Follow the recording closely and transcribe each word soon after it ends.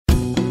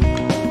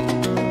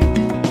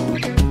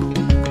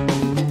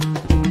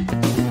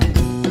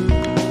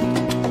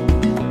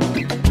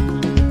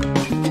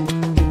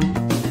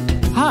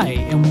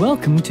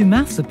welcome to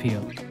Maths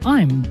Appeal.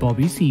 I'm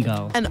Bobby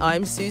Seagull. And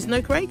I'm Susan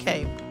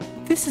Okereke.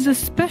 This is a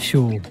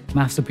special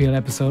Maths Appeal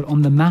episode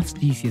on the Maths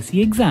GCSE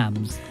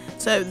exams.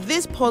 So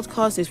this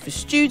podcast is for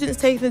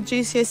students taking the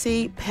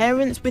GCSE,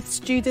 parents with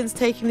students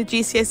taking the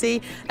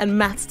GCSE, and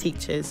maths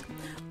teachers.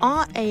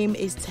 Our aim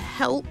is to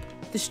help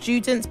the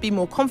students be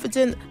more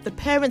confident, the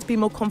parents be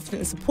more confident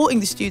in supporting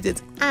the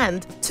students,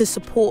 and to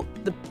support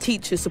the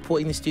teachers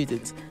supporting the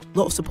students. A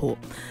lot of support.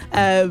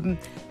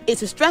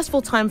 It's a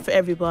stressful time for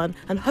everyone,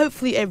 and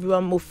hopefully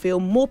everyone will feel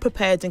more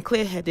prepared and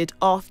clear-headed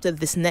after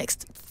this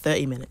next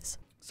 30 minutes.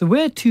 So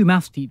we're two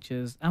maths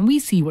teachers and we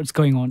see what's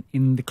going on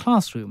in the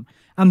classroom.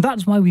 And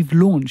that's why we've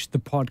launched the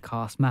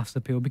podcast Maths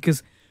Appeal,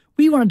 because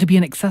we want it to be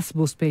an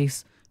accessible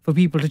space for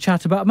people to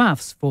chat about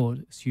maths, for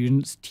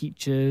students,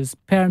 teachers,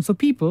 parents, or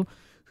people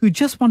who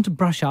just want to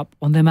brush up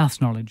on their maths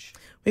knowledge.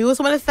 We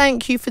also want to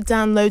thank you for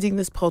downloading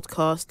this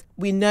podcast.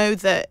 We know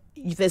that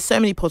there's so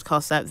many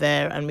podcasts out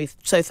there, and we're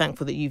so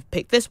thankful that you've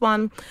picked this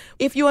one.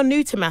 If you are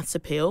new to Maths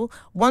Appeal,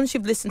 once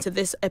you've listened to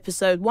this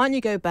episode, why don't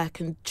you go back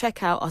and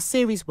check out our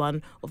Series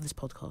 1 of this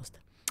podcast.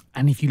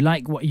 And if you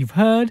like what you've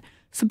heard,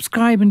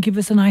 subscribe and give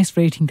us a nice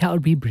rating. That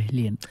would be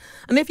brilliant.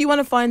 And if you want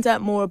to find out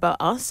more about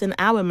us and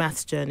our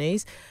maths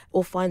journeys,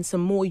 or find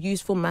some more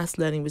useful maths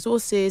learning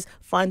resources,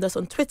 find us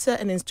on Twitter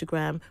and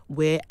Instagram.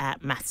 We're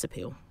at Maths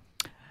Appeal.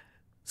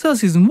 So,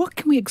 Susan, what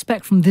can we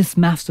expect from this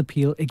Maths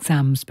Appeal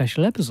exam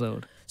special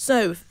episode?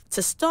 So,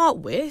 to start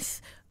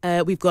with,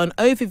 we've got an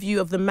overview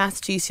of the Maths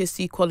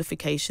GCSE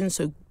qualification,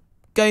 so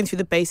going through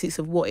the basics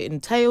of what it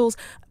entails,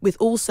 with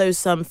also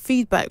some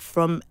feedback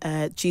from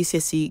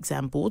GCSE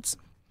exam boards.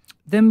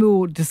 Then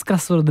we'll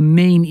discuss sort of the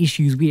main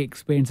issues we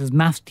experience as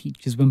maths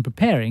teachers when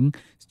preparing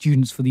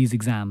students for these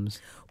exams.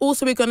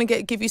 Also, we're going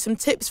to give you some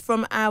tips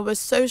from our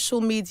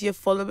social media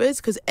followers,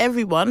 because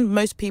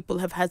most people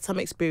have had some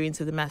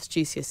experience of the Maths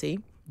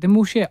GCSE. Then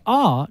we'll share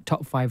our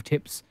top 5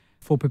 tips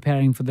for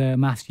preparing for the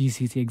Maths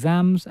GCSE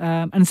exams.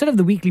 And instead of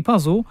the weekly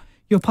puzzle,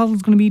 your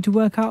puzzle's going to be to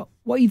work out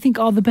what you think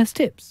are the best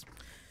tips.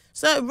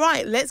 So,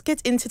 right, let's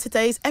get into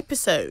today's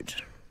episode.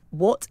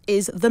 What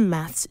is the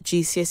Maths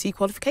GCSE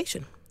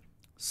qualification?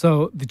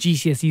 So the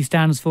GCSE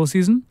stands for,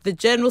 Susan? The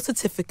General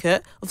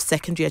Certificate of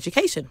Secondary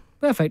Education.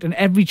 Perfect. And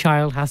every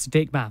child has to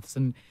take maths.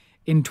 And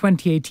in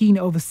 2018,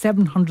 over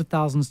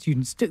 700,000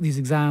 students took these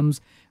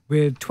exams,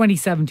 with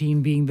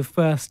 2017 being the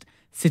first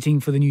sitting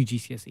for the new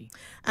GCSE.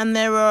 And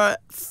there are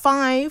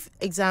 5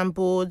 exam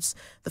boards.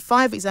 The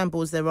 5 exam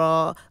boards there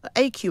are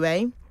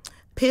AQA,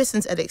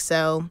 Pearson's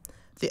Edexcel,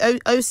 the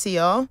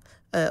OCR,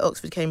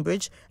 Oxford,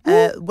 Cambridge,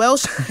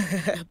 Welsh,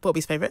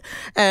 Bobby's favourite,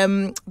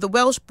 the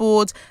Welsh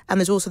board,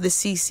 and there's also the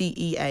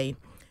CCEA.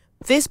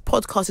 This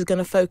podcast is going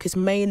to focus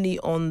mainly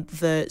on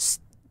the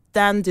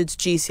standard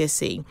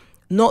GCSE,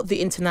 not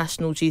the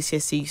international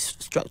GCSE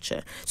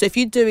structure. So if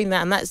you're doing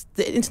that, and that's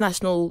the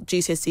international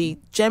GCSE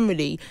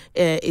generally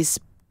is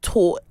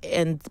taught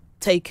and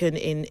taken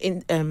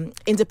in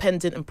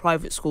independent and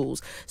private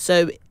schools.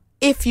 So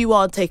if you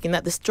are taking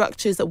that, the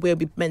structures that we'll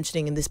be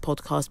mentioning in this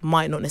podcast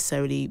might not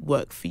necessarily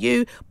work for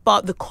you,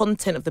 but the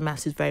content of the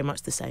maths is very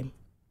much the same.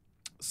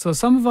 So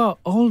some of our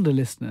older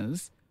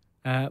listeners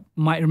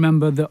might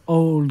remember the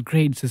old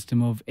grade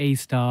system of A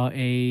star,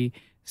 A,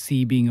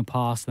 C being a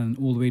pass, and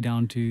all the way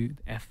down to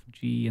F,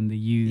 G, and the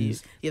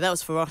U's. Yeah, that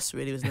was for us,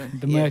 really, wasn't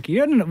it? The murky.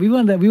 No, we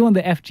want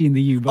the F, G, and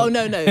the U. But... Oh,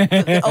 no.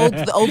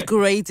 The old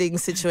grading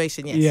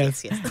situation,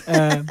 yes.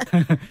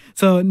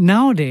 So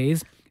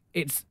nowadays,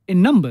 it's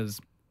in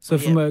numbers. So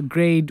from a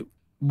grade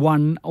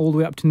 1 all the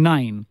way up to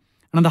 9. And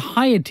on the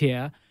higher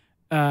tier,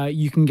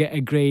 you can get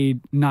a grade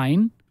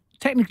 9,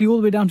 technically all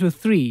the way down to a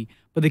 3.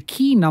 But the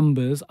key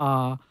numbers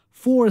are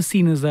 4 is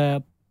seen as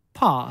a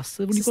pass.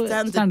 What do you call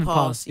it? Standard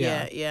pass.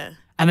 Yeah.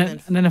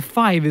 And then a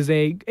 5 is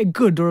a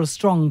good or a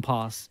strong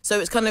pass. So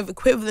it's kind of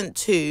equivalent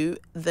to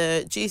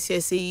the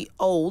GCSE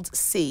old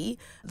C.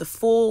 The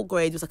 4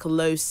 grade was like a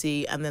low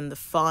C, and then the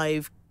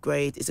 5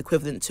 grade is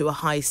equivalent to a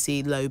high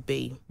C, low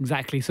B.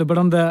 Exactly. So, but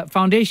on the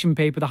foundation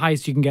paper, the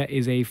highest you can get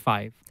is a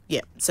 5.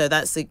 Yeah. So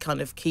that's the kind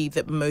of key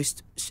that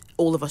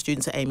all of our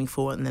students are aiming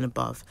for, and then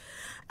above.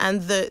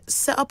 And the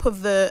setup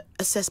of the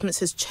assessments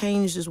has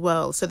changed as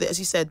well. So that, as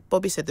you said,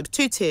 Bobby said, there are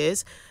 2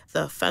 tiers.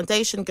 The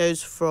foundation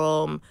goes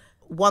from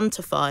 1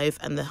 to 5,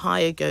 and the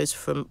higher goes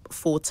from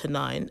 4 to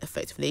 9,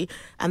 effectively.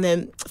 And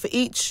then for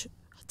each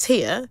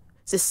tier,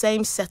 it's the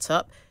same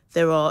setup.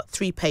 There are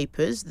 3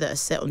 papers that are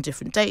set on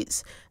different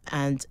dates,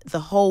 and the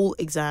whole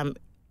exam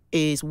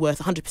is worth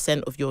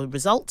 100% of your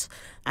result.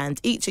 And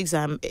each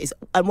exam is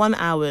 1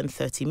 hour and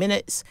 30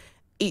 minutes.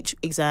 Each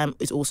exam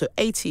is also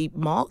 80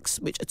 marks,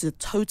 which is a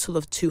total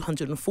of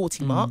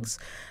 240 marks.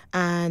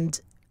 And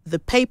the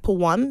paper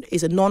 1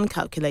 is a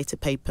non-calculator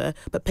paper,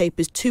 but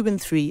papers 2 and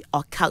 3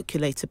 are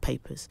calculator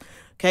papers.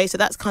 Okay, so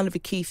that's kind of a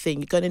key thing.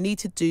 You're going to need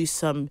to do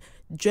some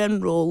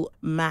general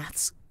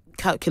maths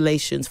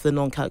calculations for the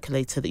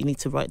non-calculator that you need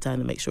to write down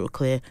and make sure are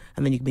clear,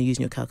 and then you can be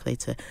using your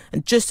calculator.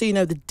 And just so you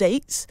know, the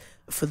dates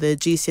for the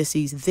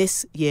GCSEs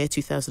this year,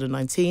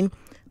 2019,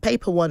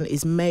 paper 1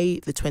 is May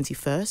the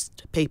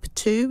 21st, paper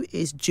 2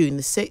 is June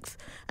the 6th,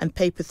 and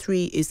paper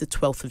 3 is the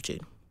 12th of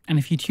June. And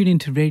if you tune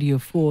into Radio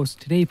 4's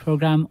Today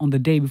programme on the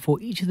day before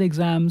each of the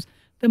exams,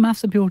 the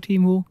Maths Appeal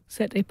team will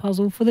set a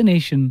puzzle for the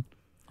nation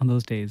on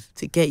those days.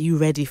 To get you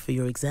ready for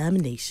your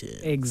examination.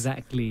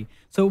 Exactly.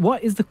 So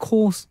what is the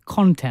course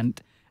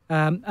content?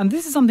 And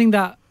this is something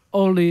that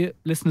all the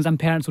listeners and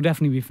parents will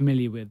definitely be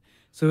familiar with.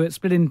 So it's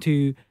split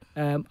into,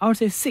 I would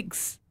say,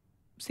 six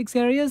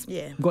areas.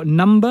 Yeah. We've got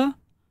number,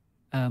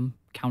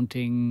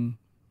 counting,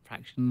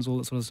 fractions, all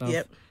that sort of stuff.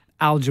 Yep.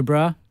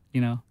 Algebra,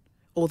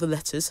 All the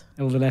letters.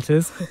 all the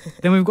letters.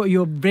 Then we've got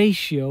your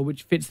ratio,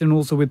 which fits in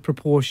also with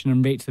proportion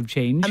and rates of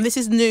change. And this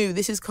is new.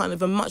 This is kind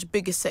of a much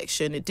bigger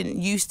section. It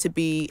didn't used to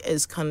be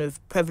as kind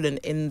of prevalent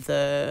in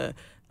the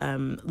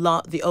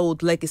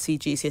old legacy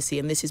GCSE,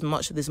 and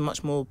there's a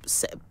much more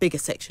bigger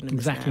section in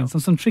Exactly. this now.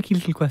 Some tricky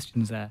little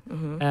questions there.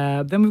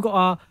 Mm-hmm. Then we've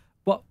got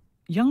what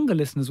younger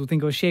listeners will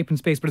think of as shape and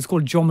space, but it's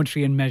called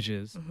geometry and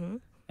measures.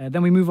 Mm-hmm.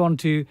 Then we move on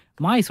to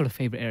my sort of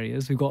favourite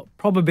areas. We've got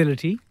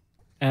probability.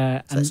 So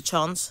and that's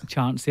chance.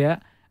 Chance, yeah.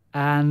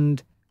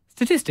 And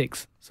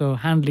statistics. So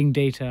handling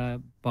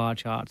data, bar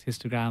charts,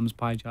 histograms,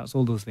 pie charts,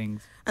 all those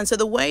things. And so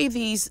the way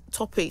these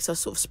topics are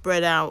sort of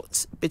spread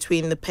out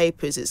between the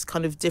papers is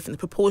kind of different.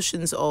 The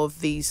proportions of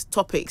these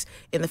topics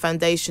in the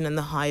foundation and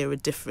the higher are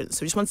different.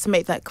 So I just wanted to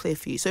make that clear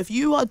for you. So if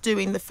you are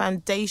doing the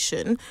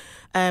foundation,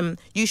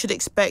 you should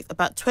expect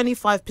about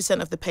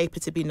 25% of the paper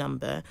to be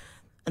number,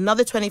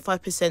 another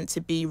 25% to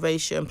be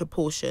ratio and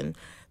proportion,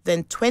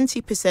 then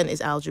 20%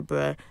 is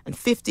algebra and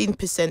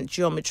 15%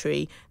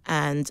 geometry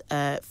and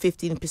 15%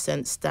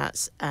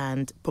 stats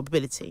and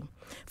probability.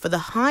 For the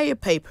higher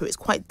paper, it's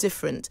quite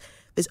different.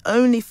 There's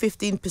only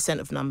 15%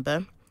 of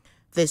number,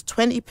 there's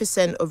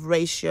 20% of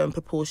ratio and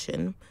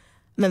proportion,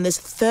 and then there's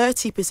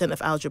 30%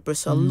 of algebra,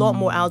 so a lot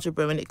more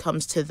algebra when it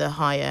comes to the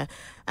higher.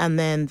 And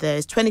then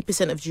there's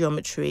 20% of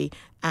geometry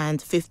and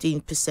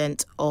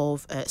 15%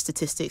 of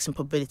statistics and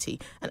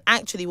probability. And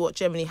actually what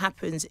generally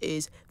happens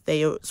is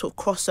they are sort of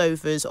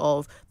crossovers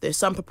of, there's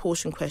some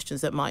proportion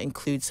questions that might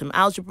include some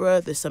algebra,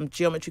 there's some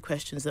geometry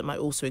questions that might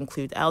also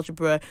include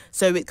algebra.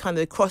 So it kind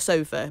of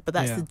crossover, but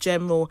that's the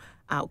general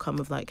outcome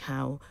of like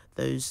how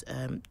those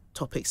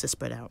topics are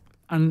spread out.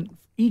 And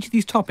each of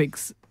these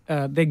topics,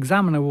 the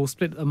examiner will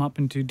split them up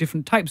into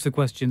different types of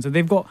questions. So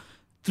they've got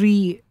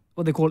 3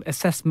 what they call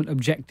assessment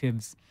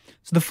objectives.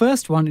 So the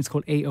first one is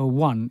called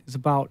A01. It's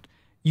about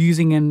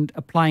using and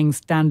applying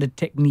standard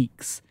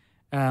techniques.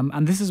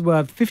 And this is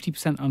worth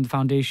 50% on the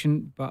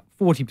foundation, but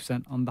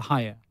 40% on the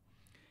higher.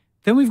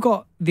 Then we've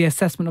got the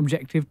assessment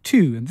objective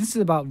 2, and this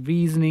is about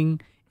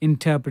reasoning,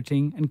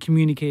 interpreting, and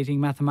communicating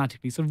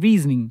mathematically. So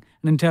reasoning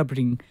and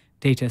interpreting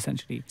data,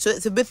 essentially. So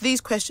with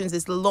these questions,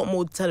 there's a lot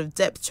more kind of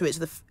depth to it.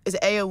 So the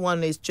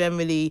AO1 is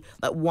generally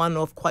like one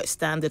of quite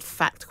standard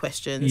fact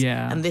questions.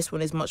 Yeah. And this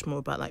one is much more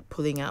about like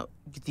pulling out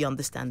the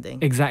understanding.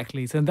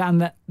 Exactly. So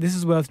this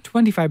is worth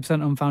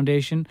 25% on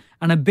foundation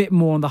and a bit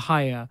more on the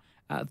higher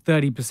at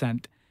 30%.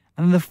 And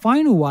then the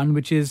final one,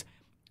 which is,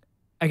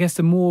 I guess,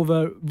 the more of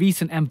a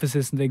recent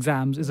emphasis in the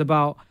exams, is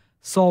about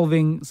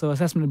solving, so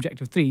assessment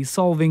objective 3,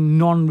 solving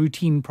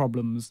non-routine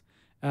problems.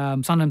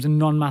 Sometimes in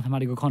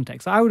non-mathematical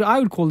context. So I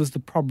would call this the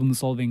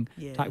problem-solving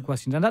type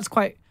questions. And that's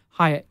quite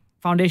high.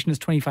 Foundation is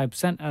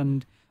 25%,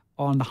 and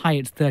on the high,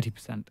 it's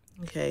 30%.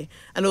 Okay.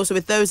 And also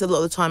with those, a lot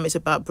of the time, it's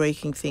about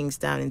breaking things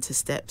down into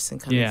steps and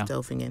kind of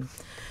delving in.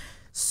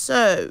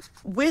 So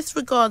with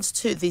regards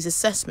to these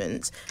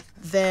assessments,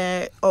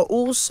 there are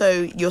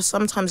also, you're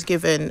sometimes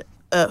given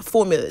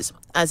formulas.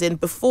 As in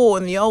before,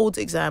 in the old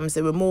exams,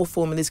 there were more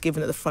formulas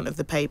given at the front of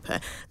the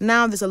paper.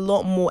 Now there's a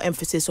lot more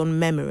emphasis on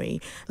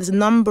memory. There's a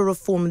number of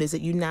formulas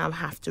that you now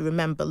have to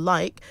remember,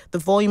 like the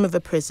volume of a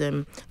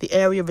prism, the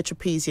area of a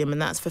trapezium,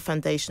 and that's for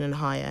foundation and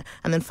higher.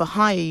 And then for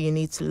higher, you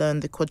need to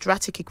learn the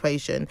quadratic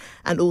equation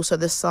and also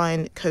the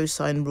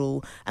sine-cosine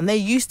rule. And they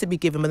used to be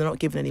given, but they're not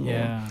given anymore.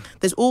 Yeah.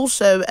 There's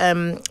also,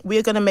 we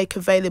are going to make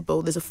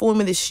available, there's a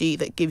formula sheet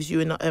that gives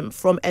you,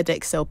 from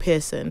edXL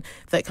Pearson,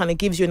 that kind of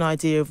gives you an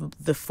idea of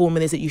the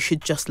formulas that you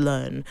should just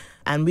learn,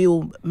 and we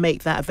will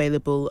make that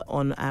available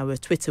on our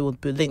Twitter. We'll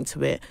link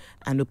to it,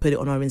 and we'll put it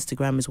on our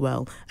Instagram as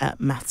well at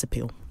Maths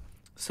Appeal.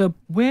 So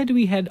where do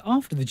we head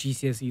after the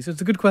GCSE? So it's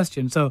a good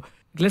question. So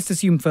let's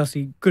assume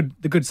firstly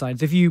the good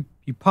sides. If you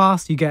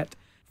pass, you get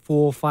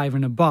 4, 5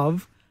 and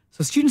above.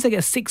 So students that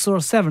get 6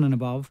 or 7 and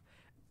above,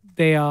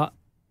 they are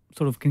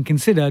sort of can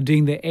consider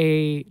doing the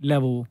A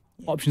level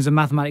options in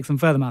mathematics and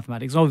further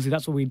mathematics. And obviously,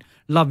 that's what we'd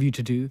love you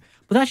to do.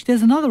 But actually,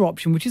 there's another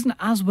option which isn't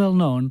as well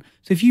known.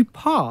 So if you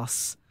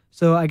pass,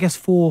 so I guess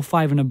 4,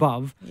 5 and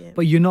above,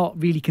 but you're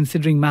not really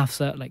considering maths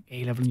at like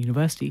A level in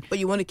university. But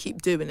you want to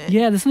keep doing it.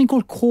 Yeah, there's something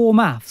called core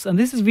maths. And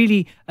this is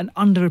really an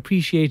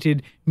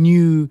underappreciated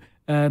new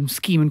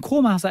scheme. And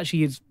core maths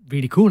actually is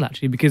really cool,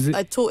 actually, because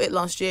I taught it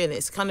last year, and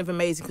it's kind of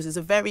amazing because it's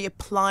a very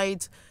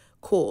applied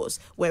course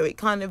where it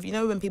kind of,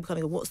 when people kind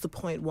of go, what's the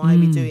point? Why are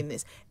we doing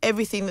this?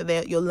 Everything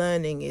that you're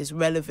learning is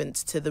relevant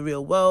to the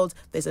real world.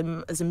 There's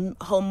a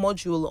whole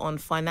module on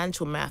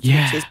financial math,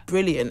 which is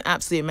brilliant,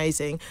 absolutely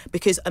amazing.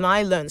 And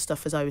I learned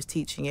stuff as I was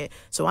teaching it.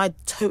 So I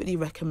totally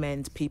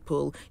recommend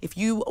people, if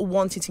you are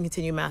wanting to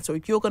continue maths, or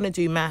if you're going to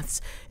do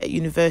maths at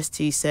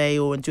university, say,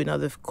 or do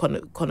another kind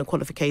of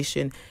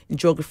qualification in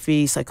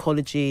geography,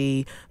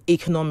 psychology,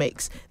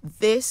 economics,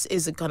 this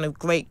is a kind of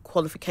great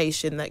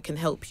qualification that can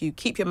help you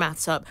keep your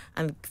maths up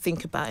and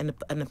think about it in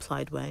an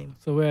applied way.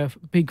 So we're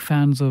big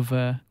fans of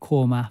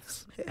core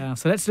maths.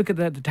 So let's look at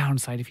the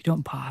downside. If you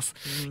don't pass,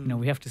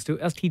 we have to still,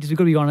 as teachers, we've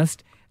got to be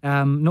honest.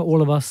 Not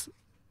all of us,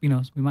 we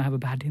might have a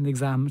bad day in the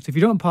exam. So if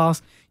you don't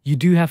pass, you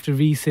do have to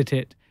resit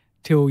it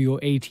till you're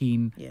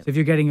 18. So if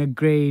you're getting a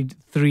grade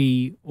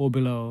 3 or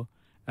below,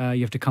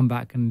 you have to come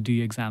back and do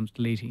your exams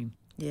till 18.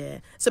 Yeah.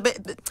 So,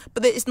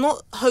 but it's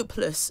not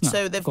hopeless. No,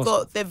 so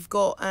they've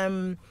got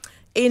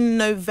in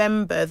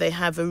November, they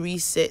have a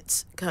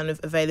resit kind of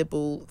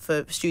available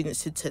for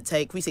students to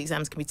take. Resit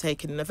exams can be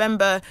taken in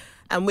November.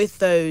 And with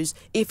those,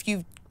 if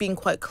you've been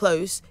quite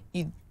close,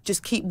 you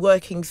just keep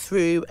working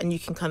through and you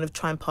can kind of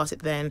try and pass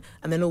it then.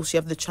 And then also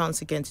you have the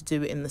chance again to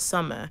do it in the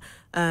summer.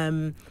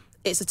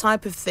 It's a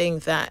type of thing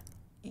that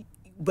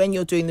when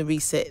you're doing the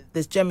resit,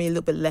 there's generally a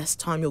little bit less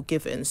time you're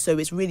given. So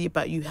it's really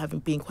about you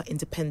being quite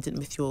independent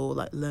with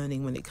your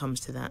learning when it comes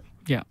to that.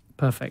 Yeah,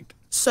 perfect.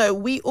 So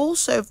we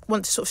also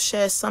want to sort of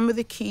share some of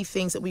the key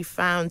things that we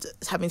found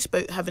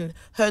having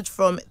heard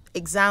from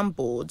exam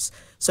boards.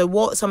 So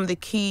what some of the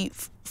key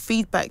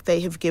feedback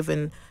they have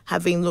given,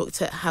 having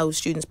looked at how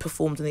students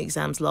performed in the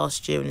exams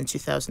last year and in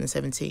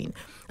 2017.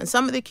 And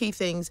some of the key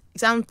things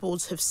exam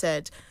boards have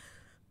said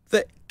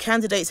that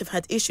candidates have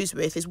had issues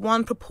with is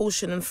one,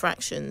 proportion and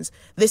fractions.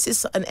 This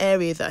is an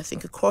area that I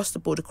think across the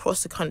board,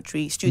 across the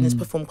country, students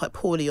perform quite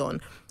poorly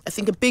on. I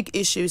think a big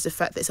issue is the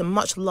fact that it's a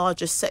much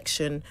larger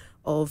section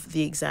of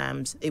the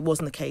exams. It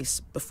wasn't the case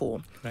before.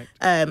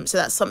 So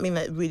that's something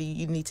that really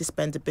you need to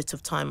spend a bit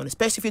of time on,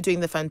 especially if you're doing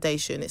the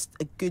foundation. It's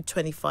a good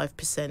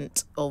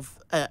 25%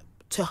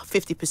 to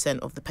 50%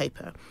 of the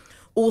paper.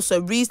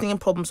 Also, reasoning and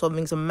problem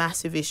solving is a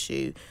massive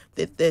issue.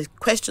 There's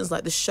questions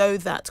like the show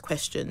that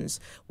questions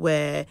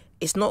where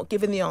it's not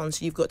given the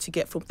answer you've got to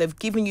get from. They've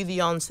given you the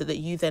answer that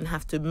you then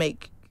have to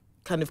make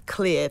kind of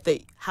clear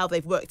that how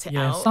they've worked it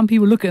out. Some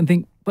people look at it and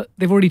think, but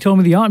they've already told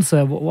me the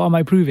answer. What am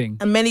I proving?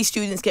 And many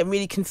students get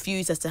really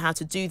confused as to how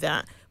to do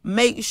that.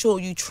 Make sure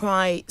you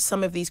try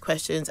some of these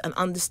questions and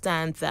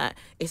understand that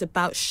it's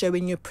about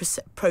showing your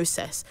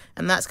process.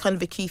 And that's kind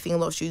of a key thing a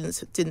lot of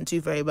students didn't do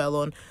very well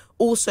on.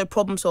 Also,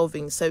 problem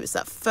solving. So it's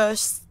that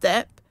first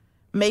step,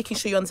 making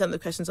sure you understand the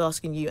questions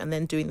asking you and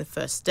then doing the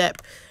first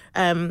step.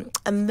 And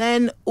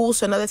then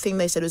also another thing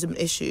they said was an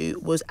issue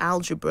was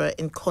algebra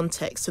in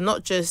context. So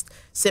not just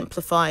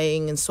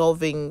simplifying and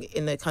solving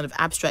in a kind of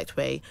abstract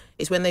way.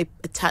 It's when they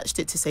attached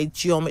it to, say,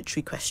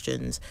 geometry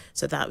questions.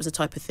 So that was a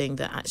type of thing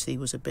that actually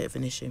was a bit of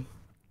an issue.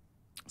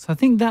 So I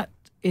think that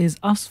is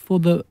us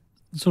for the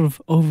sort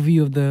of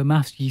overview of the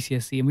maths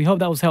GCSE. And we hope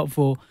that was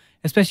helpful,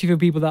 especially for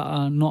people that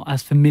are not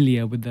as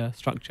familiar with the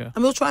structure.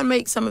 And we'll try and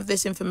make some of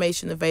this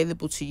information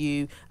available to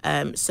you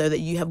so that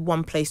you have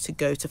one place to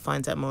go to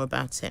find out more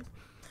about it.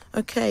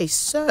 Okay,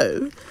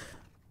 so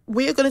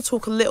we are going to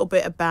talk a little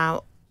bit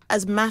about,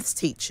 as maths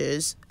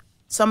teachers,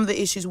 some of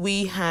the issues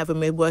we have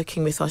when we're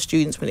working with our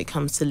students when it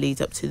comes to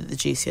lead up to the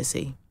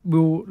GCSE.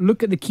 We'll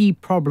look at the key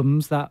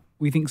problems that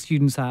we think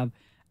students have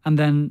and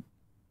then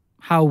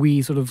how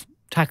we sort of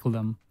tackle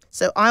them.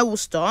 So I will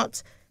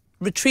start.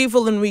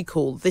 Retrieval and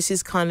recall, this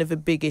is kind of a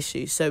big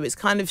issue. So it's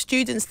kind of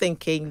students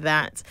thinking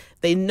that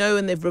they know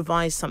and they've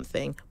revised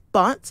something,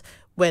 but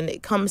when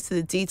it comes to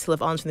the detail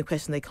of answering the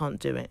question, they can't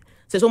do it.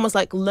 So it's almost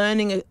like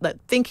learning,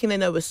 like thinking they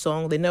know a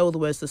song, they know all the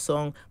words of the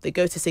song, they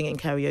go to sing it in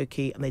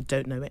karaoke and they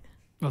don't know it.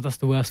 Well, that's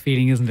the worst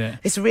feeling, isn't it?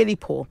 It's really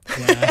poor.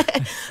 Yeah.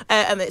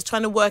 And it's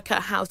trying to work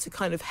out how to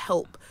kind of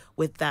help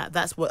with that.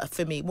 That's what,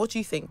 for me. What do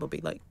you think,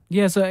 Bobby?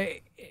 Yeah, so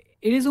it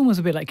is almost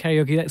a bit like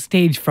karaoke, like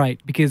stage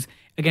fright, because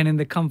again, in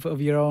the comfort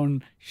of your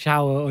own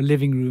shower or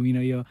living room,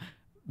 you're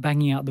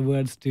banging out the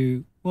words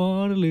to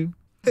Waterloo.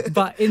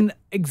 But in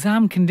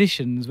exam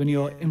conditions, when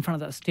you're in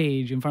front of that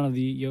stage, in front of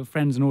your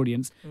friends and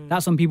audience,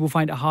 that's when people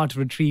find it hard to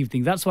retrieve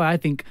things. That's why I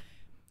think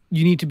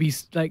you need to be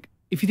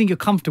if you think you're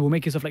comfortable,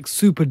 make yourself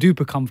super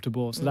duper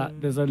comfortable so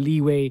that there's a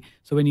leeway.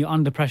 So when you're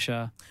under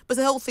pressure. But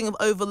the whole thing of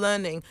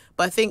overlearning.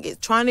 But I think it's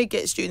trying to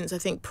get students, I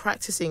think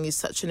practicing is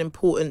such an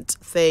important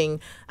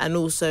thing, and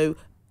also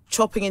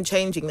chopping and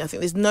changing. I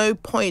think there's no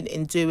point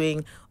in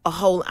doing a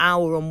whole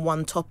hour on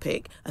one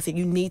topic. I think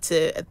you need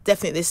to,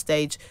 definitely at this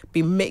stage,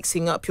 be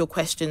mixing up your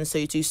questions. So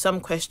you do some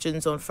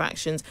questions on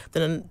fractions,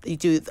 then you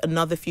do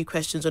another few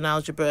questions on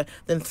algebra,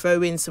 then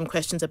throw in some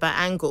questions about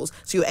angles.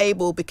 So you're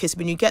able, because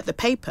when you get the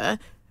paper,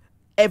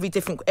 every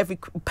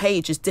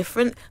page is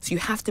different. So you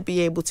have to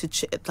be able to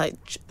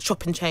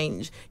chop and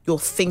change your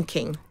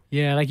thinking.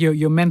 Yeah, like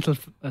your mental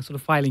sort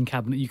of filing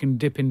cabinet, you can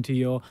dip into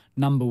your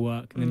number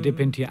work and then dip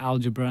into your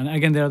algebra. And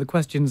again, there are the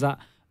questions that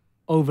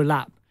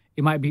overlap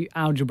it might be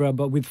algebra,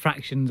 but with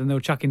fractions, and they'll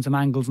chuck in some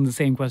angles in the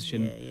same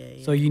question.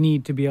 So you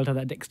need to be able to have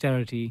that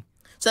dexterity.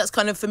 So that's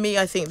kind of, for me,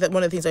 I think that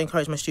one of the things I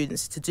encourage my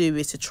students to do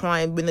is to try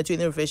and, when they're doing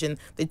the revision,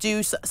 they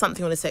do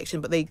something on a section,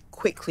 but they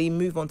quickly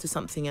move on to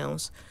something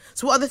else.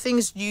 So what other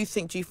things do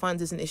you find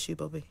as an issue,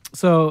 Bobby?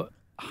 So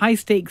high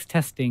stakes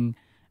testing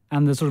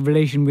and the sort of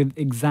relation with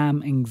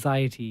exam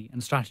anxiety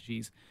and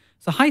strategies.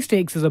 So high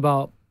stakes is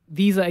about,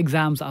 these are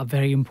exams that are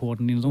very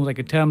important. It's almost like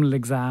a terminal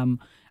exam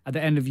at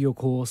the end of your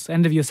course,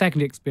 end of your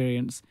secondary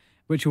experience,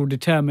 which will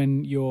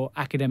determine your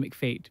academic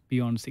fate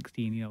beyond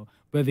 16,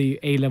 whether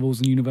A-levels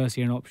and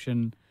university are an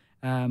option.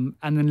 And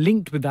then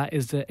linked with that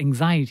is the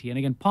anxiety. And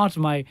again, part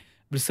of my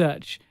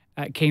research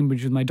at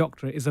Cambridge with my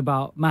doctorate is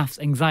about maths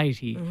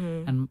anxiety.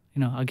 And,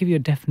 I'll give you a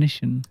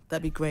definition.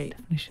 That'd be great.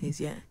 Please,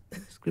 yeah.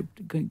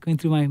 Script, going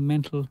through my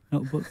mental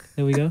notebook.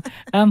 There we go.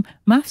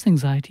 Maths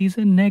anxiety is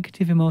a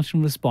negative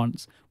emotional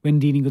response when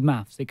dealing with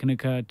maths. It can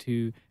occur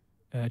to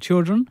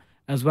children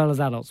as well as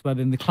adults,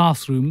 whether in the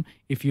classroom,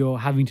 if you're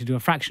having to do a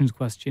fractions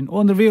question,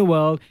 or in the real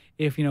world,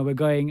 if, we're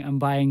going and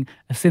buying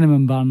a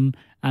cinnamon bun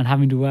and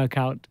having to work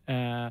out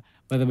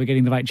whether we're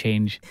getting the right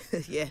change.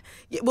 Yeah.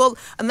 Well,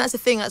 and that's the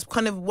thing. That's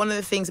kind of one of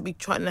the things that we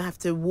try to have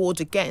to ward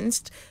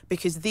against,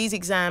 because these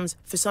exams,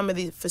 for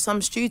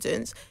some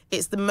students,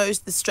 it's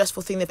the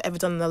stressful thing they've ever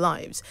done in their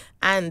lives,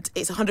 and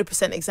it's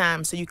 100%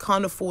 exam. So you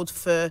can't afford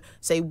for,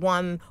 say,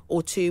 1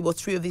 or 2 or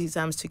 3 of these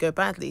exams to go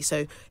badly.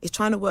 So it's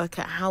trying to work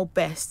out how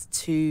best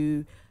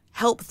to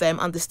help them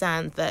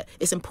understand that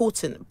it's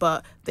important,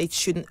 but they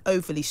shouldn't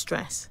overly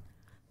stress.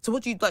 So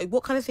what do you like?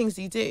 What kind of things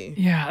do you do?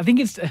 Yeah, I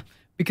think it's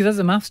because as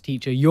a maths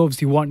teacher, you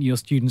obviously want your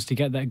students to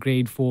get that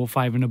grade 4,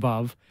 5 and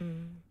above.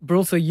 But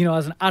also,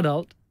 as an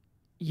adult,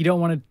 you don't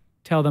want to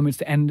tell them it's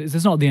the end.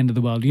 It's not the end of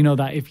the world. You know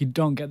that if you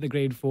don't get the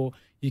grade 4,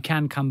 you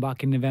can come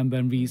back in November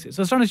and resit. So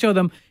I was trying to show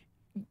them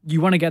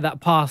you want to get that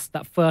pass,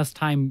 that first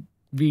time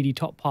really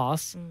top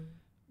pass.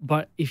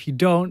 But if you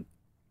don't,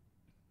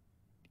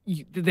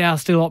 there are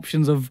still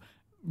options of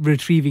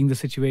retrieving the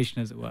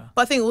situation, as it were.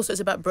 But I think also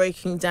it's about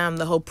breaking down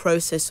the whole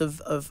process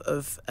of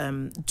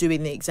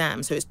doing the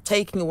exam. So it's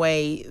taking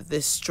away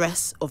the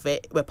stress of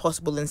it where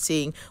possible, and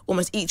seeing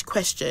almost each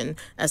question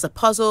as a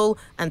puzzle,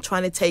 and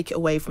trying to take it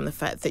away from the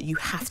fact that you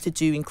have to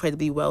do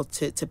incredibly well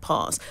to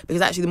pass.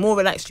 Because actually, the more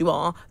relaxed you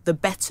are, the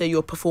better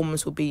your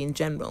performance will be in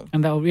general.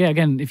 And that will,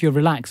 again, if you're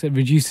relaxed, it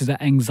reduces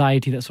that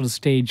anxiety, that sort of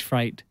stage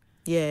fright.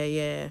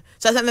 Yeah.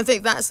 So I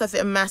think that's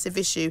a massive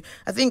issue.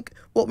 I think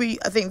we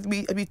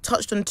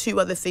touched on 2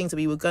 other things that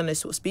we were going to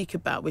sort of speak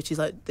about, which is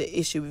like the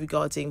issue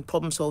regarding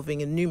problem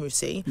solving and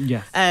numeracy.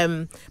 Yes.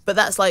 But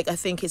that's I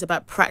think it's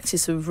about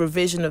practice of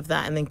revision of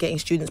that, and then getting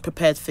students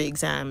prepared for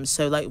exams.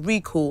 So like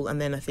recall, and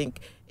then I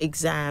think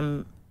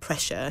exam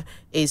pressure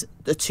is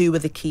the 2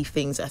 of the key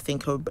things I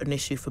think are an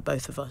issue for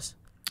both of us.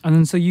 And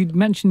then, so you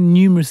mentioned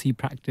numeracy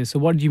practice. So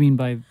what do you mean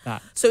by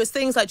that? So it's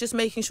things like just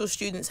making sure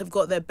students have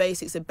got their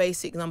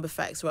basic number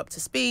facts are up to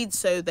speed.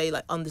 So they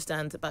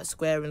understand about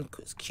square and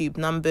cube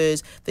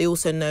numbers. They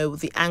also know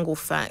the angle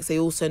facts. They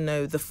also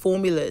know the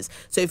formulas.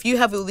 So if you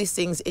have all these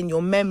things in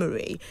your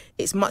memory,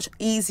 it's much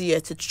easier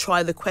to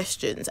try the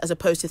questions, as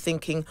opposed to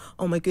thinking,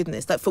 oh my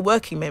goodness, like for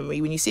working memory,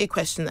 when you see a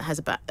question that has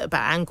about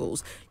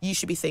angles, you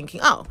should be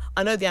thinking, oh,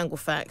 I know the angle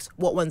facts.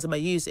 What ones am I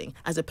using?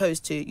 As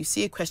opposed to, you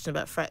see a question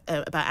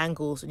about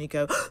angles, and you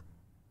go,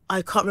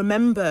 I can't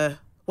remember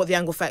what the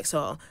angle facts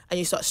are, and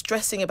you start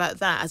stressing about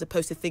that as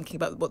opposed to thinking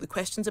about what the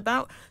question's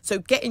about. So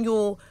getting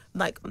your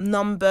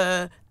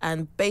number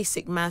and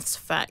basic maths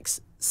facts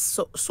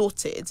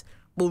sorted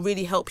will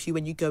really help you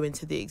when you go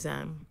into the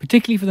exam.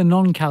 Particularly for the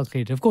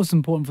non-calculator. Of course, it's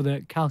important for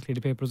the calculator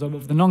paper as well,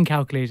 but for the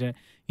non-calculator, you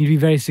need to be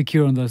very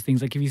secure on those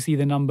things. Like if you see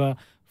the number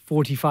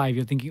 45,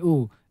 you're thinking,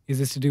 oh, is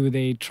this to do with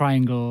a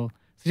triangle?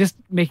 So just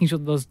making sure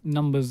that those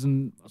numbers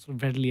are sort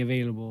of readily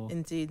available.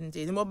 Indeed.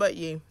 And what about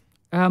you?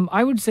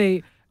 I would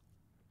say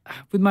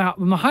with my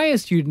higher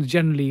students,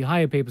 generally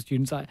higher paper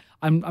students,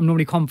 I'm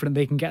normally confident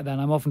they can get that.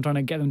 And I'm often trying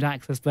to get them to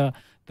access the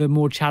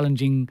more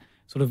challenging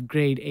sort of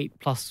grade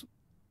 8+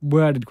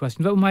 worded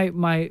questions. But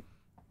my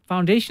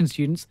foundation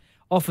students,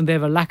 often they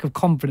have a lack of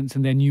confidence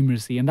in their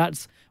numeracy, and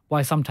that's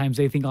why sometimes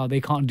they think, oh, they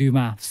can't do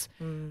maths.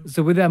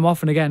 So with them,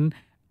 often again,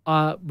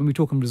 when we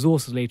talk on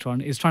resources later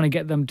on, is trying to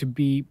get them to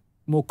be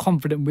more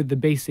confident with the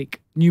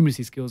basic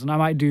numeracy skills. And I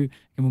might do,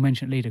 and we'll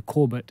mention it later,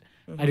 Corbett.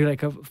 I do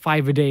like a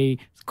 5 a day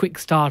quick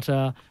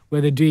starter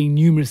where they're doing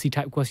numeracy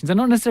type questions. And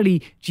not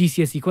necessarily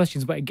GCSE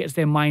questions, but it gets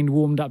their mind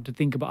warmed up to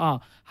think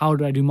about, how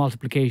do I do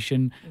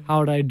multiplication?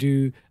 How do I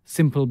do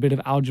simple bit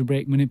of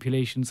algebraic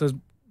manipulation? So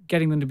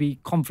getting them to be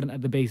confident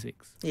at the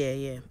basics.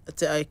 Yeah.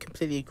 I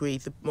completely agree.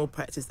 The more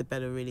practice, the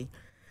better, really.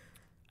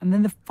 And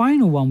then the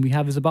final one we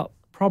have is about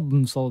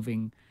problem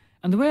solving.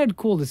 And the way I'd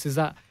call this is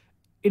that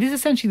it is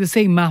essentially the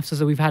same maths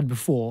as we've had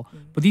before,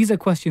 but these are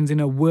questions in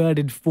a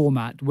worded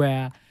format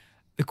where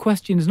the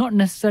question is not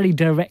necessarily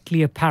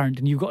directly apparent,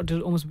 and you've got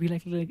to almost be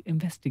like an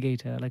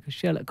investigator, like a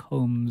Sherlock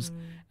Holmes,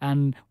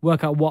 and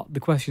work out what the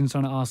question's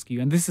trying to ask you.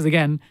 And this is,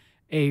 again,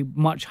 a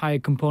much higher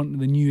component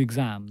of the new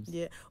exams.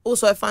 Yeah.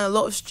 Also, I find a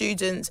lot of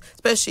students,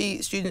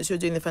 especially students who are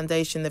doing the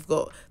foundation,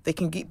 they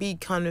can be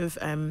kind of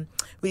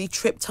really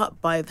tripped up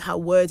by how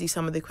wordy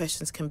some of the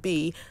questions can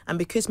be, and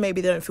because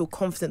maybe they don't feel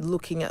confident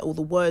looking at all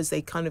the words,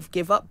 they kind of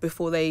give up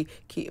before they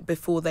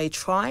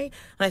try. And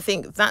I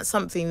think that's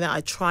something that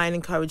I try and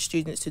encourage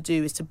students to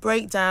do, is to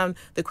break down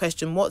the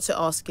question, what's it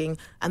asking,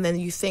 and then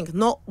you think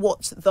not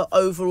what's the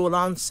overall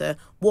answer,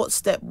 what's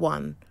step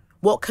one.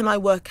 What can I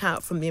work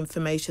out from the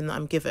information that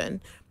I'm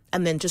given?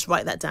 And then just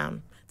write that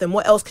down. Then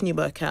what else can you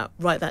work out?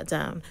 Write that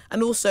down.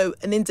 And also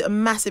a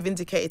massive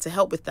indicator to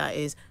help with that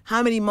is,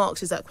 how many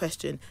marks is that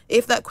question?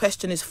 If that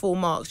question is 4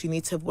 marks, you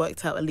need to have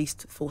worked out at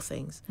least 4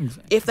 things.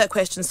 Exactly. If that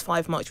question's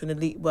 5 marks, you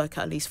want to work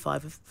out at least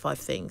five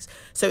things.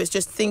 So it's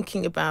just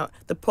thinking about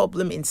the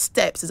problem in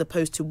steps as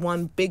opposed to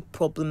one big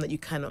problem that you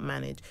cannot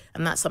manage.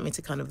 And that's something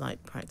to kind of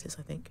like practice,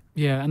 I think.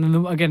 Yeah, and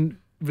then again,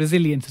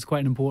 resilience is quite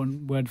an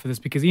important word for this,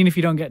 because even if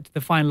you don't get to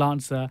the final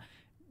answer,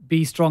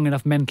 be strong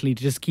enough mentally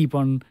to just keep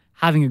on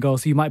having a go.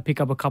 So you might pick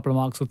up a couple of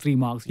marks or 3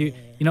 marks. You're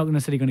not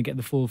necessarily going to get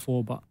the full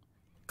 4, but...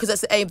 Because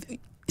that's the aim. It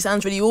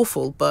sounds really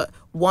awful, but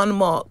 1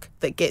 mark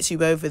that gets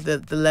you over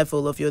the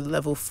level of your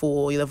level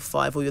 4, your level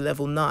 5 or your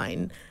level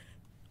 9,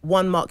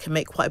 1 mark can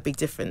make quite a big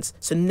difference.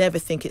 So never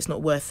think it's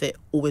not worth it.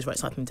 Always write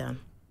something down.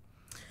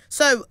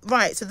 So,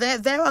 right, so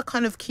there are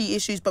kind of key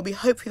issues, but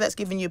hopefully that's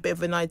given you a bit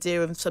of an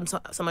idea of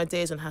some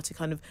ideas on how to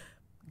kind of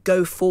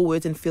go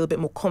forward and feel a bit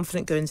more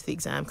confident going into the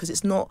exam, because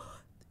it's not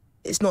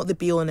the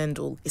be all and end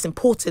all. It's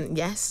important,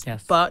 yes.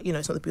 But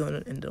it's not the be all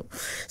and end all.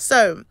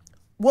 So,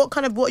 what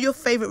are your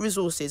favourite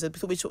resources? I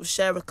thought we sort of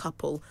share a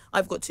couple.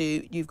 I've got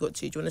 2, you've got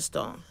 2. Do you want to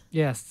start?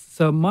 Yes.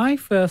 So my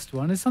first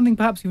one is something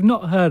perhaps you've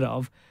not heard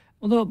of,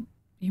 although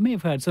you may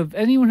have heard. So, have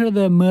anyone heard of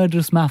the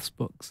Murderous Maths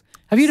books?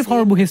 Have you heard of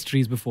Horrible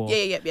Histories before?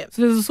 Yeah.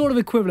 So there's a sort of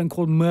equivalent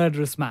called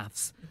Murderous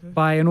Maths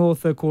by an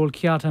author called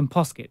Kjartan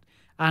Poskett.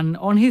 And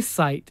on his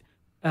site,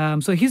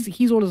 so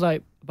he's always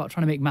like about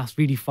trying to make maths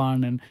really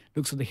fun and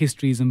looks at the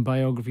histories and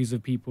biographies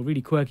of people,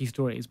 really quirky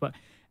stories. But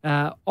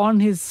on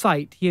his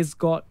site,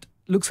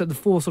 looks at the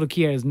 4 sort of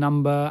key areas: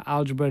 number,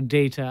 algebra,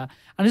 data.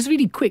 And it's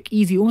really quick,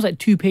 easy, almost like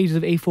 2 pages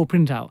of A4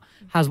 printout,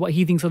 has what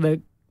he thinks are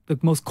the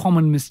most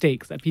common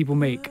mistakes that people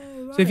make.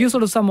 So if you're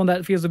sort of someone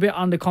that feels a bit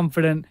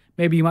underconfident,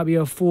 maybe you might be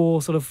a 4,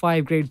 sort of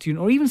 5 grade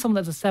student, or even someone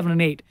that's a 7 and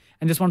 8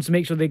 and just wants to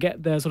make sure they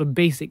get the sort of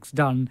basics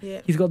done.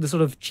 Yeah. He's got this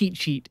sort of cheat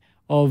sheet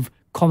of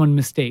common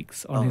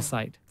mistakes on his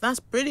site. That's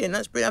brilliant.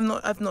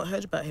 I've not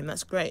heard about him.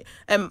 That's great.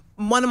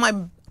 One of my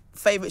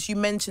favourites, you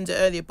mentioned it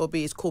earlier,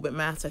 Bobby, is Corbett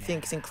Maths. I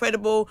think it's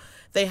incredible.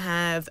 They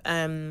have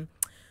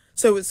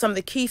so some of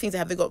the key things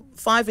they've got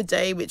 5 a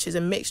day, which is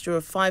a mixture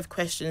of 5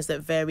 questions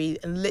that vary,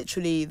 and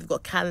literally they've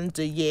got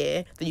calendar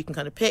year that you can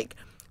kind of pick.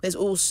 There's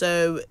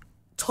also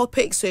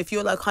topics. So if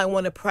you're like, I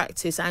want to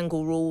practice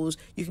angle rules,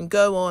 you can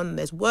go on.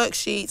 There's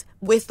worksheets.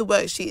 With the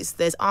worksheets,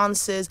 there's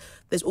answers.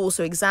 There's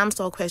also exam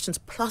style questions.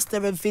 Plus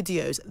there are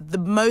videos. The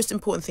most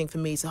important thing for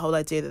me is the whole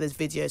idea that there's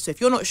videos. So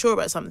if you're not sure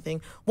about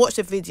something, watch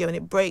the video and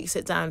it breaks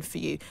it down for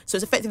you. So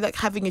it's effectively like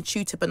having a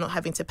tutor but not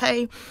having to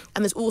pay.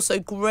 And there's also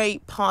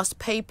great past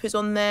papers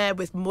on there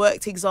with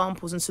worked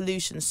examples and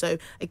solutions. So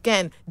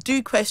again,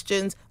 do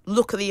questions,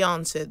 look at the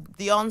answer.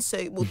 The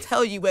answer will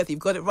tell you whether you've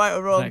got it right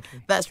or wrong.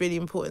 Exactly. That's really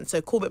important.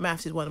 So Corbett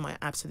Maths is one of my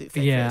absolute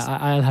favourites. Yeah,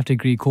 I'll have to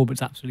agree.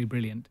 Corbett's absolutely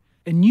brilliant.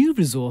 A new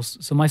resource,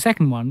 so my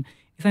second one,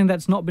 is something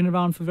that's not been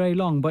around for very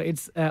long, but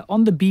it's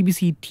on the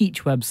BBC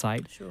Teach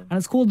website. Sure. And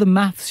it's called The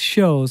Maths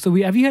Show. So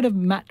have you heard of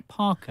Matt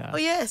Parker? Oh,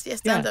 yes,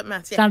 stand-up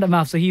maths. Yeah. Stand-up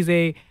maths. So he's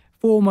a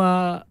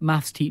former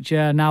maths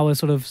teacher, now a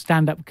sort of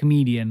stand-up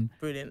comedian.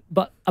 Brilliant.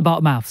 But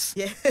about maths.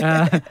 Yeah.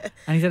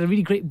 And he's had a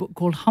really great book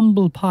called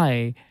Humble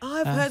Pie. Oh,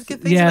 I've heard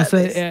good things about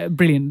this.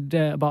 Brilliant.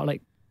 About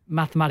like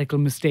mathematical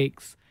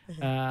mistakes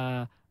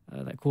that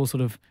cause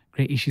sort of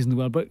great issues in the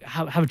world. But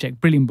have a check.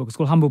 Brilliant book. It's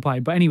called Humble Pie.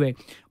 But anyway,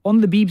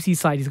 on the BBC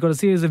site, he's got a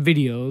series of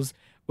videos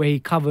where he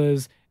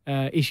covers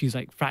issues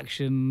like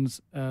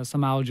fractions,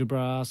 some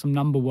algebra, some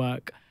number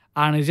work.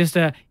 And it's just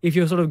if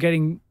you're sort of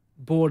getting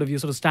bored of your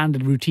sort of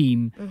standard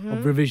routine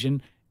of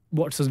revision,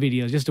 watch those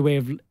videos. Just a way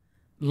of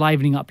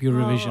livening up your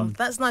revision.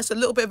 That's nice. A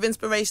little bit of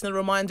inspirational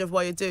reminder of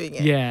why you're doing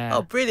it. Yeah.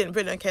 Oh, brilliant.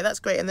 Okay, that's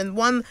great. And then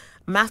one,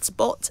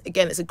 MathsBot.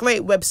 Again, it's a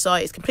great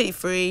website. It's completely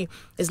free.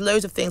 There's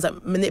loads of things like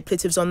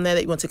manipulatives on there that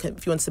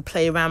if you want to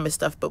play around with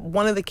stuff. But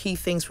one of the key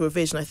things for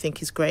revision, I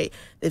think, is great.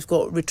 They've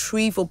got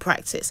retrieval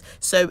practice.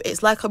 So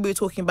it's like how we were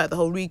talking about the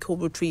whole recall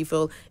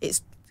retrieval.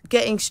 It's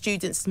getting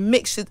students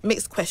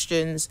mixed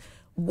questions.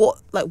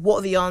 What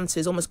are the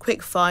answers? Almost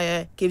quick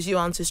fire, gives you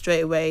answers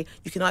straight away.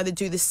 You can either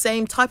do the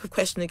same type of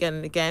question again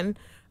and again,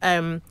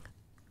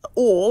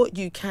 or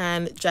you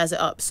can jazz it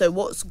up. So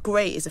what's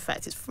great is the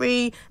fact it's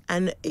free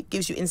and it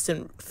gives you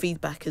instant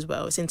feedback as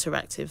well. It's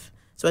interactive.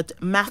 So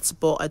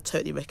MathsBot, I'd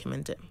totally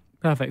recommend it.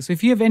 Perfect. So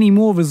if you have any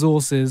more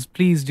resources,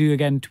 please do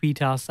again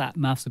tweet us at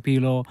Maths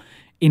Appeal or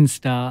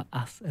Insta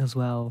us as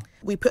well.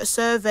 We put a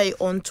survey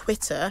on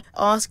Twitter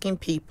asking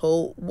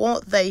people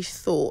what they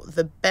thought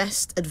the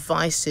best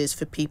advice is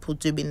for people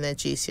doing their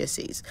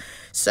GCSEs.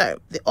 So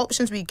the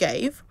options we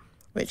gave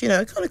which,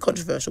 kind of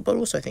controversial, but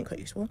also I think quite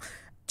useful.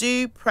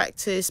 Do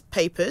practice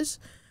papers.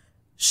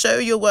 Show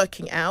you're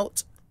working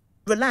out.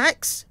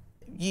 Relax.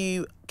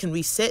 You can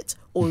resit,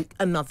 or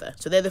another.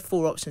 So they're the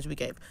 4 options we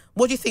gave.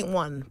 What do you think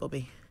won,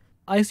 Bobby?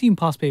 I assume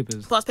past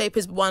papers. Past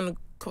papers won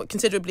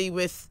considerably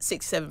with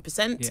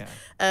 67%.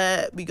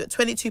 Yeah. We got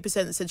 22%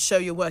 that said show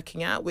you're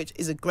working out, which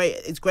is great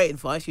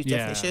advice. You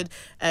definitely should.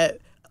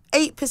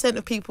 8%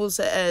 of people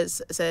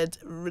said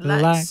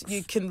relax.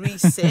 You can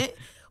resit.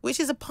 Which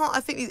is a part,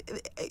 I think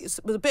it was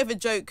a bit of a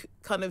joke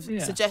kind of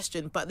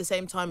suggestion, but at the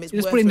same time it's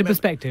just worth put it into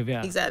perspective,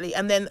 yeah. Exactly.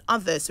 And then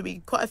others, so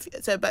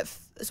about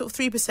sort of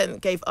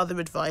 3% gave other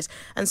advice.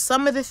 And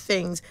some of the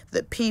things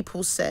that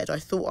people said I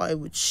thought I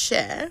would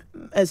share,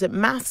 as a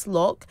maths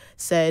lock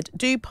said,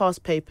 do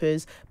past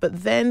papers,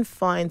 but then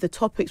find the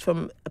topics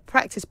from a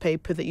practice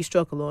paper that you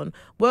struggle on,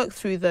 work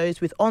through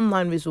those with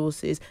online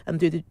resources, and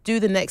do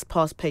the next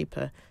past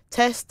paper.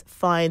 Test,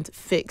 find,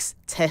 fix,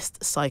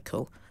 test,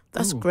 cycle.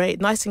 That's great.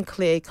 Nice and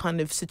clear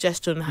kind of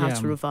suggestion on how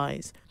to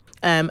revise.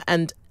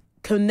 And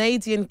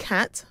Canadian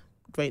Cat,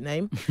 great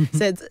name,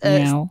 said,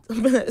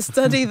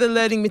 study the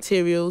learning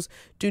materials.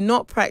 Do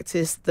not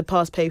practice the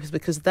past papers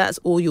because that's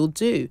all you'll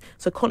do.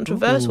 So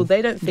controversial.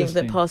 They don't think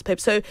that past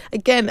papers. So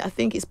again, I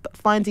think it's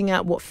finding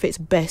out what fits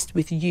best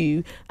with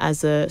you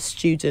as a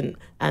student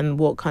and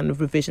what kind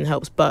of revision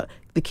helps. But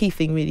the key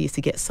thing really is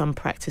to get some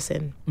practice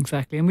in.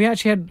 Exactly. And we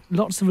actually had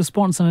lots of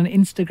response on an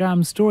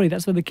Instagram story.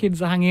 That's where the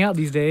kids are hanging out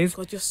these days.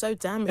 God, you're so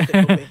damn with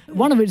it, Bobby.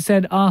 One of it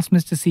said, ask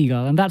Mr.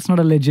 Seagull, and that's not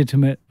a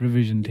legitimate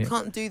revision tip. You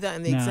can't do that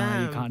in the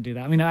exam. No, you can't do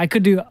that. I mean, I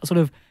could do sort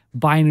of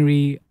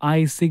binary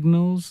eye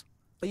signals.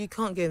 But you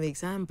can't get in the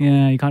exam.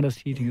 Yeah, you can't. That's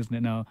cheating, isn't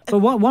it? No. But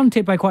one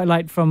tip I quite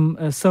liked from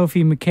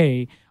Sophie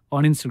McKay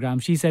on Instagram,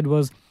 she said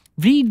was,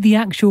 read the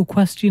actual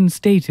question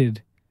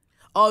stated.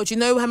 Oh, do you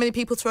know how many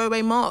people throw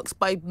away marks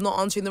by not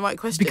answering the right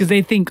question? Because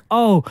they think,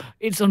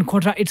 it's on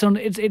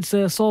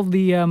solve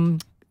the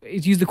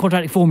it's use the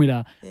quadratic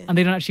formula, and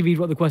they don't actually read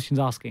what the question's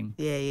asking.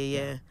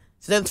 Yeah.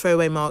 So don't throw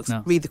away marks.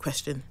 No. Read the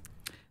question.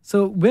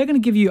 So we're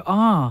going to give you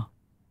our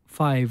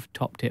 5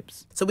 top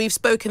tips. So we've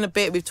spoken a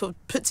bit. We've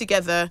put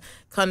together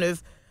kind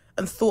of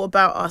and thought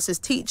about us as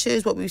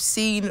teachers, what we've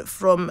seen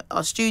from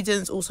our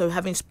students, also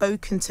having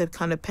spoken to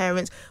kind of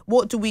parents.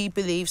 What do we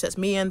believe, so that's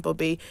me and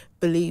Bobby,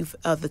 believe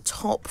are the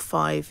top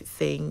 5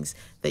 things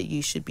that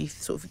you should be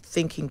sort of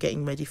thinking,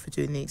 getting ready for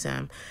doing the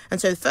exam. And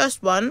so the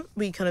first one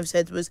we kind of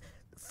said was,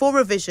 for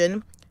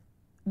revision,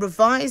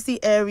 revise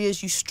the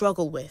areas you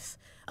struggle with.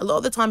 A lot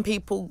of the time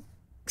people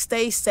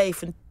stay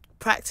safe and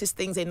practice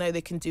things they know they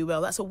can do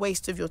well. That's a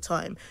waste of your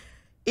time.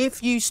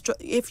 If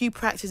you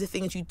practice the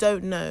things you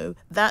don't know,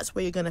 that's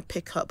where you're going to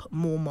pick up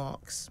more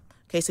marks.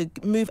 Okay, so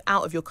move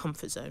out of your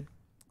comfort zone.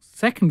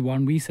 Second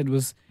one we said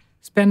was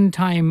spend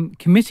time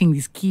committing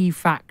these key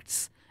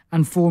facts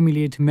and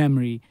formulae to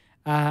memory.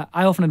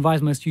 I often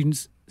advise my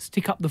students,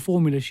 stick up the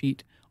formula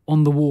sheet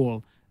on the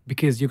wall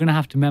because you're going to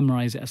have to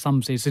memorize it at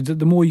some stage. So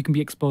the more you can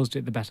be exposed to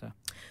it, the better.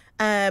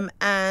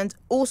 And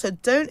also,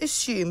 don't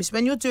assume,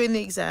 when you're doing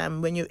the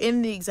exam, when you're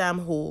in the exam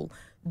hall,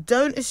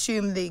 don't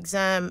assume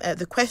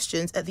the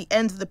questions at the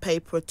end of the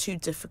paper are too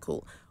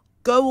difficult.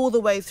 Go all the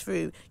way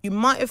through. You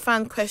might have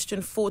found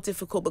question 4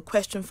 difficult, but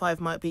question 5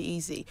 might be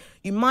easy.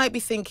 You might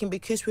be thinking,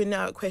 because we're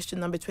now at question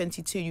number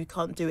 22, you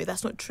can't do it.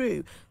 That's not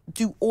true.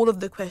 Do all of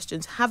the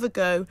questions. Have a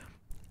go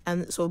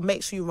and sort of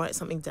make sure you write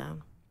something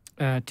down.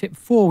 Tip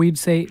 4, we'd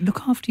say,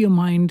 look after your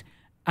mind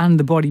and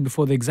the body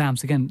before the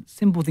exams. Again,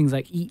 simple things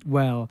like eat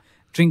well,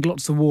 drink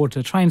lots of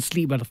water, try and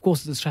sleep well. Of course,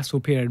 it's a stressful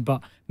period,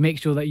 but make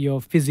sure that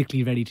you're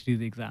physically ready to do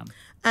the exam.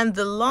 And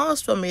the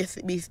last one we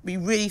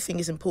really think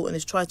is important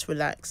is try to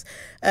relax.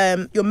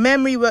 Your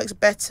memory works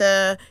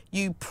better,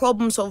 you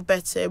problem solve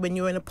better when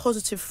you're in a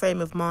positive frame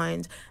of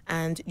mind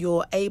and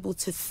you're able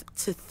to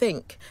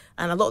think.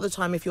 And a lot of the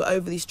time, if you're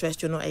overly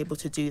stressed, you're not able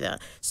to do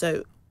that.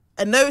 So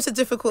I know it's a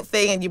difficult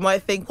thing and you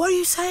might think, what are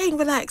you saying?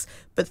 Relax.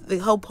 But the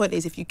whole point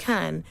is, if you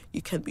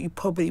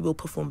probably will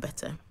perform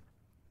better.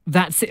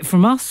 That's it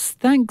from us.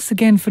 Thanks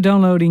again for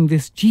downloading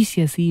this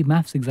GCSE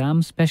Maths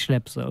Exam special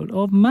episode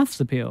of Maths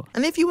Appeal.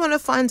 And if you want to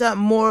find out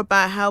more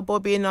about how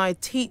Bobby and I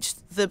teach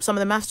some of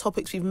the maths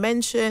topics we've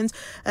mentioned,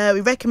 we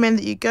recommend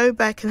that you go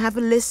back and have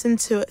a listen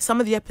to some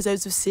of the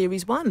episodes of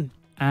Series 1.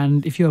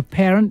 And if you're a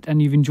parent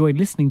and you've enjoyed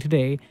listening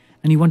today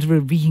and you want to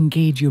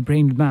re-engage your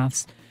brain with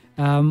maths,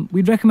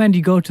 we'd recommend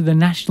you go to the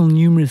National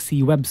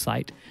Numeracy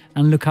website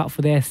and look out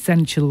for their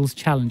Essentials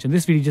Challenge. And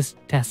this really just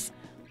tests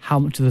how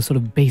much of the sort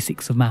of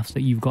basics of maths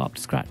that you've got up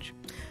to scratch.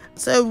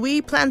 So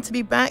we plan to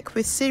be back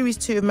with Series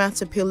 2 of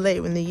Maths Appeal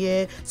later in the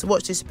year, so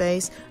watch this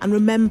space. And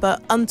remember,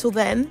 until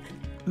then,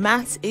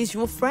 maths is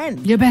your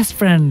friend. Your best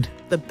friend.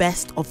 The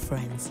best of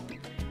friends.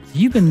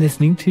 You've been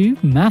listening to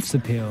Maths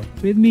Appeal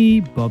with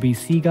me, Bobby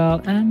Seagull,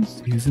 and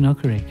Susan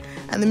Okereke.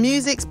 And the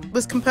music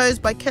was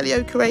composed by Kelly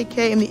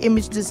Okereke and the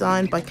image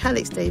design by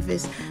Calix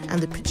Davis. And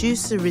the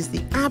producer is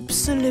the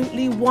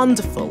absolutely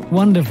wonderful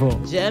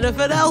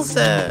Jennifer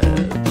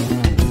Nelson.